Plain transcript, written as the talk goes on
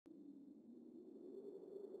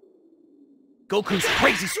Goku's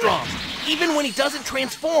crazy strong, even when he doesn't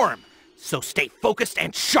transform. So stay focused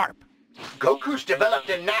and sharp. Goku's developed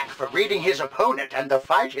a knack for reading his opponent and the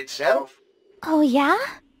fight itself. Oh yeah?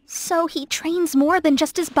 So he trains more than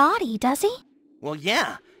just his body, does he? Well,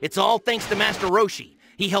 yeah, it's all thanks to Master Roshi.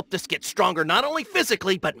 He helped us get stronger not only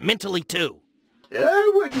physically, but mentally too.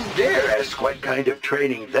 I wouldn't dare ask what kind of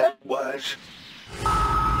training that was.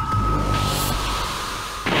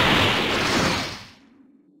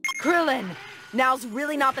 Krillin, now's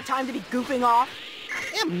really not the time to be goofing off.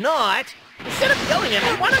 I'm not. Instead of yelling at me,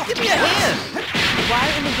 why not give me a hand? Why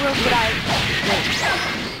in the world would I... Wait.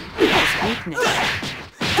 His weakness.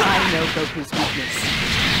 I know Goku's weakness.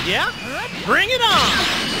 Yeah? Bring it on!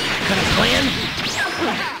 Got a plan?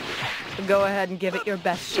 Go ahead and give it your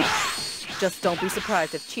best shot. Just don't be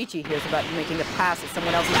surprised if Chi-Chi hears about you making a pass at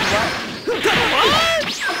someone else's blood. What?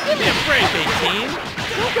 Give me a break, 18.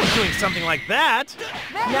 Don't go doing something like that.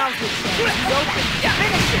 Now's your chance. He's open.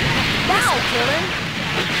 Finish him. Now, Krillin.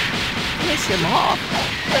 Finish him off.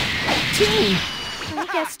 But 18. I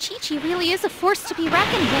guess Chi-Chi really is a force to be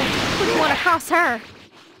reckoned with. Wouldn't want to cross her.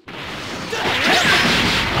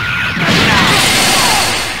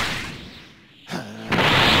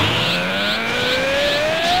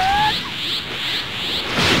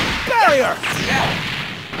 Barrier!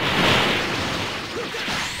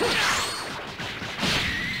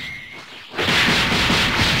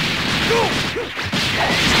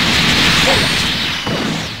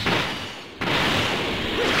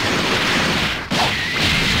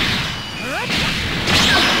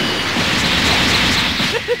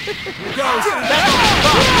 Here goes.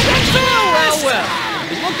 Well.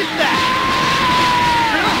 Look at that.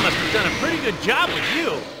 Krillin must have done a pretty good job with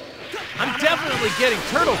you. I'm definitely getting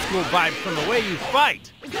Turtle School vibes from the way you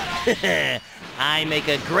fight. I make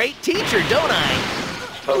a great teacher, don't I?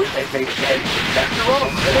 Suppose that makes sense. After all,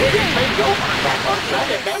 they trained over back on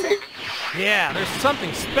planet Namek. Yeah, there's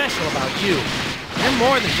something special about you. You're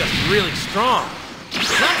more than just really strong.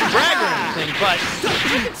 Not to brag or anything, but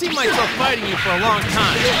I can see myself fighting you for a long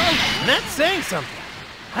time. And that's saying something.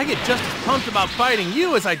 I get just as pumped about fighting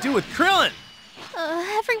you as I do with Krillin.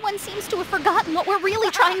 Everyone seems to have forgotten what we're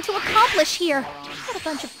really trying to accomplish here. What a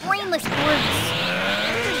bunch of brainless brutes.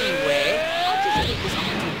 Anyway, I'll just get this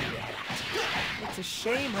on. It's a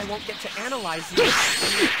shame I won't get to analyze you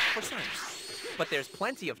for science. But there's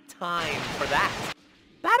plenty of time for that.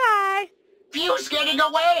 Bye-bye! Fuse getting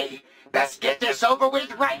away! Best get this over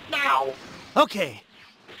with right now! Okay.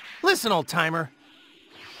 Listen, old-timer.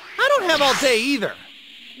 I don't have all day either.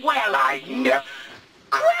 Well, I know.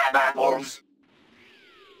 Crab apples!